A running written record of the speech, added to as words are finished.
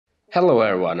Hello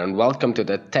everyone and welcome to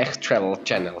the Tech Travel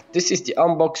channel. This is the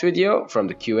unbox video from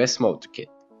the QS Motor Kit.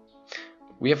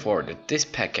 We have ordered this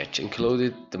package,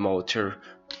 included the motor,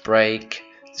 brake,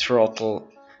 throttle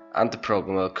and the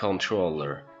programmable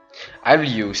controller. I will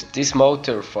use this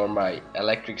motor for my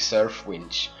electric surf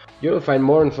winch. You will find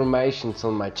more information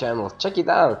on my channel, check it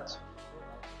out!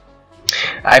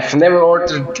 I've never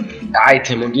ordered an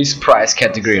item in this price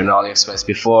category on AliExpress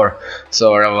before,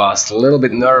 so I was a little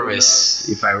bit nervous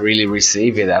if I really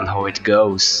receive it and how it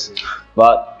goes.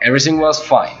 But everything was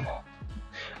fine.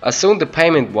 As soon the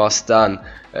payment was done,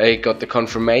 I got the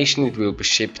confirmation it will be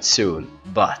shipped soon.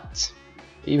 But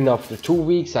even after 2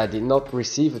 weeks I did not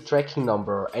receive a tracking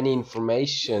number or any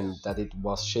information that it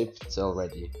was shipped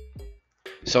already.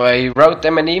 So I wrote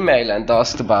them an email and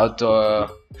asked about the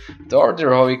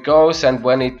order, how it goes and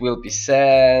when it will be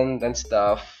sent and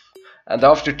stuff. And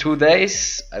after 2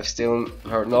 days I've still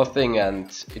heard nothing and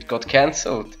it got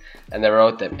cancelled. And I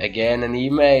wrote them again an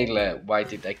email, why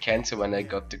did I cancel when I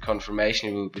got the confirmation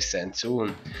it will be sent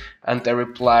soon. And they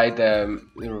replied,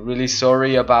 really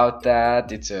sorry about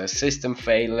that, it's a system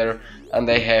failure and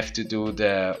they have to do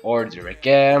the order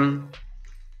again.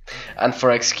 And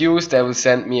for excuse they will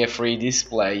send me a free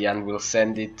display and will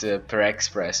send it per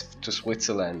express to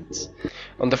Switzerland.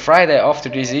 On the Friday after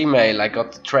this email I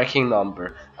got the tracking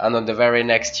number, and on the very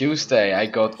next Tuesday I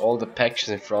got all the packages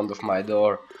in front of my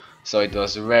door. So it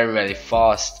was very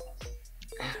fast.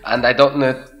 And I don't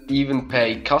even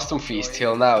pay custom fees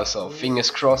till now, so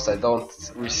fingers crossed I don't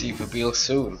receive a bill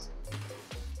soon.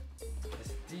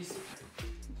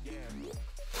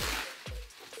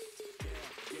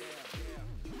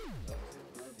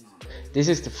 This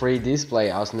is the free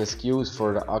display as an excuse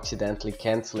for the accidentally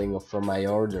cancelling from my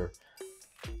order.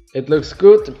 It looks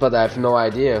good, but I have no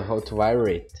idea how to wire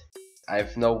it. I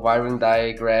have no wiring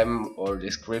diagram or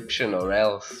description or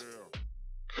else.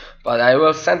 But I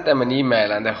will send them an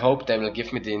email and I hope they will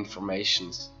give me the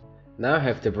information. Now I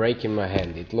have the brake in my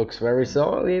hand. It looks very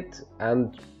solid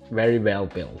and very well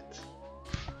built.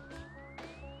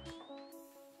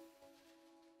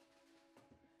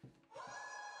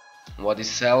 What is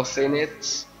cells in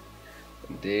it?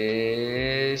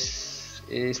 This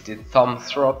is the thumb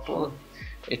throttle.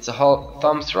 It's a whole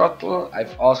thumb throttle.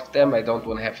 I've asked them, I don't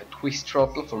want to have a twist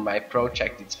throttle for my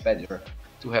project, it's better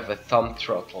to have a thumb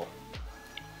throttle.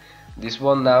 This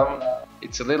one now,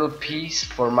 it's a little piece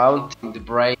for mounting the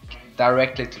brake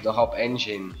directly to the hub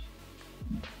engine.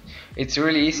 It's a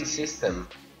really easy system.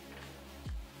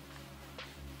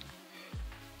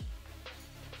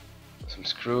 Some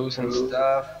screws and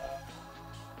stuff.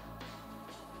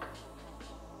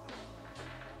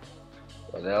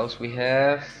 What else we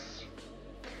have?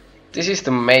 This is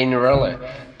the main relay.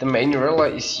 The main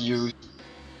relay is used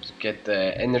to get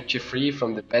the energy free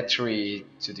from the battery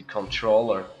to the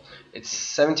controller. It's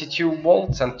 72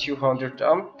 volts and 200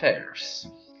 amperes.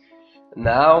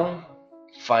 Now,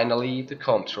 finally the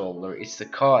controller. It's the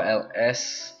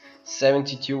KLS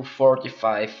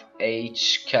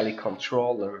 7245H Kelly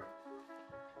controller.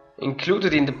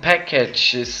 Included in the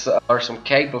package are some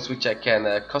cables which I can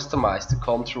customize the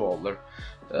controller.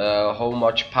 How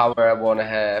much power I want to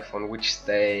have, on which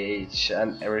stage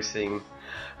and everything.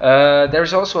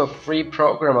 There's also a free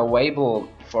program available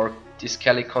for this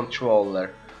Kelly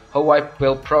controller. How I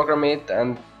will program it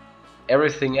and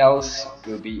everything else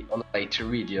will be on a later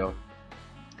video.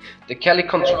 The Kelly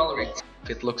controller,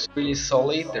 it looks really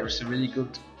solid. There's a really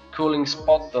good cooling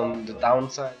spot on the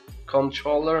downside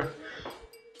controller.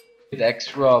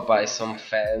 Extra by some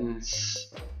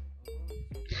fans.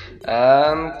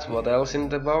 And what else in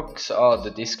the box? Oh, the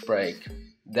disc brake.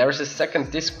 There's a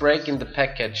second disc brake in the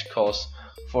package, cause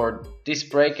for this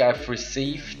brake I've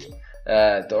received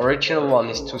the original one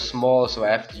is too small, so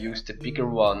I have to use the bigger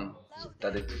one so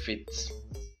that it fits.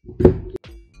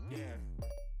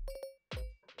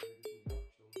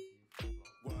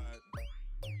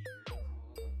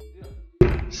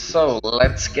 So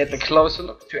let's get a closer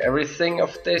look to everything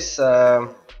of these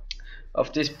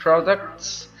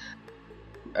products.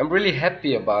 I'm really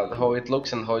happy about how it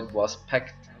looks and how it was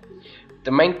packed.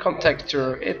 The main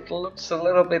contactor, it looks a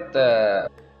little bit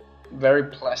very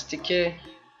plasticky,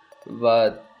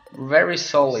 but very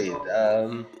solid.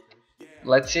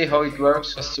 Let's see how it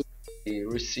works as soon as we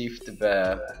receive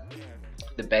the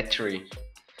battery.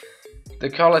 The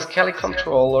colorless Kelly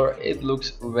controller, it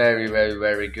looks very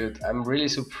good. I'm really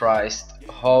surprised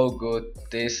how good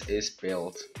this is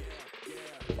built.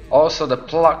 Also the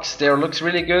plugs there looks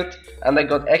really good, and I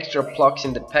got extra plugs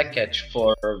in the package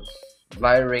for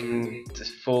wiring the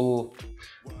full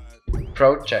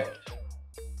project.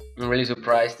 I'm really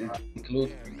surprised it's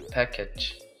included in the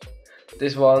package.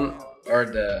 This one are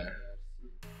the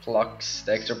plugs,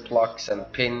 the extra plugs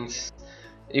and pins,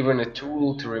 even a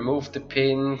tool to remove the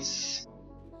pins.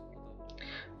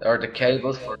 There are the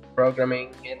cables for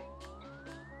programming it.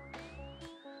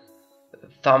 The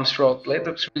thumb throttle, it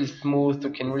looks really smooth. You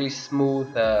can really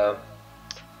smooth. Yeah,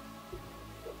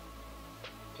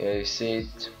 you see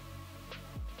it.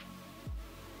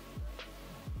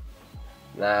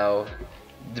 Now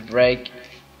the brake,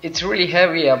 it's really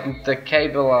heavy. The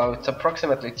cable, it's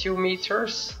approximately 2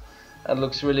 meters and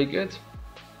looks really good.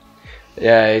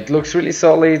 Yeah, it looks really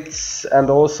solid, and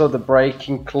also the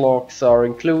braking clogs are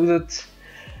included.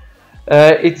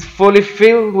 It's fully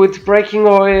filled with braking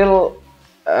oil,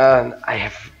 and I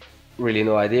have really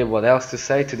no idea what else to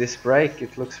say to this brake.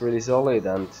 It looks really solid,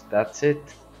 and that's it.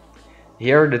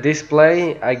 Here the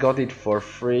display, I got it for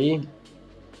free.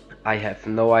 I have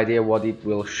no idea what it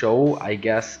will show. I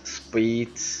guess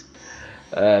speeds,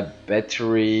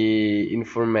 battery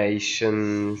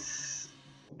information,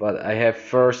 but I have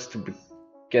first to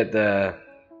get a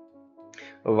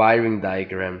wiring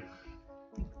diagram.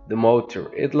 The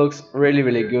motor, it looks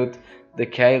really good. The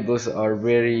cables are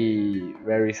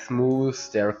very smooth,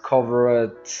 they're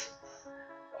covered.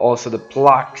 Also the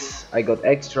plugs, I got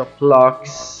extra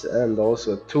plugs and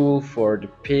also a tool for the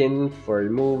pin for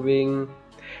removing.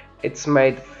 It's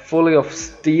made fully of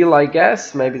steel, I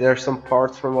guess. Maybe there's some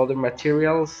parts from other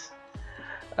materials.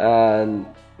 And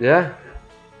yeah,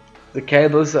 the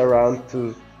cables are around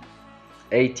to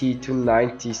 80 to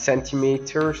 90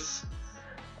 centimeters.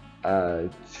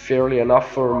 It's fairly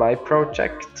enough for my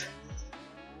project.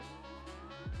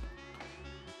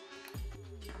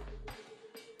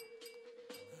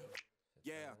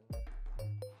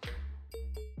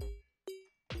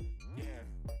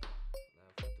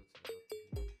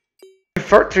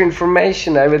 For further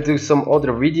information, I will do some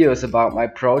other videos about my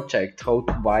project, how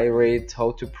to wire it,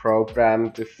 how to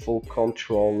program the full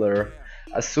controller.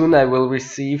 As soon as I will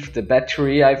receive the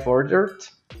battery I've ordered,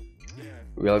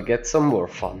 we'll get some more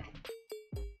fun.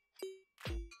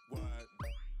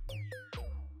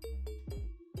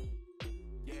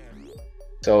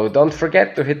 So don't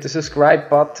forget to hit the subscribe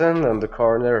button on the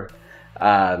corner,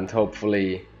 and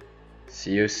hopefully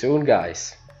see you soon,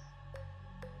 guys.